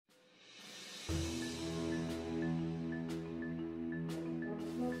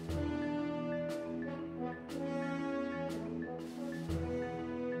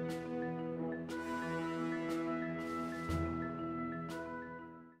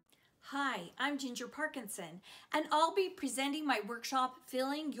Hi, I'm Ginger Parkinson, and I'll be presenting my workshop,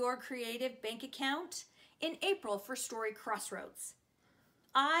 Filling Your Creative Bank Account, in April for Story Crossroads.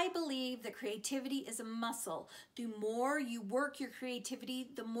 I believe that creativity is a muscle. The more you work your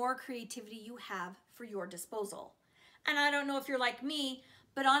creativity, the more creativity you have for your disposal. And I don't know if you're like me,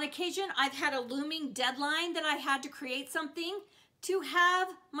 but on occasion I've had a looming deadline that I had to create something to have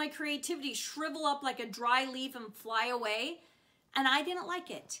my creativity shrivel up like a dry leaf and fly away, and I didn't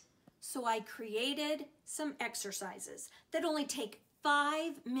like it. So I created some exercises that only take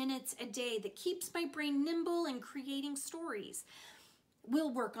 5 minutes a day that keeps my brain nimble in creating stories.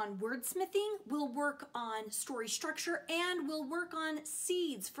 We'll work on wordsmithing, we'll work on story structure, and we'll work on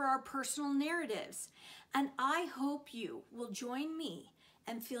seeds for our personal narratives. And I hope you will join me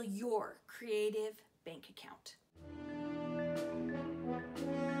and fill your creative bank account.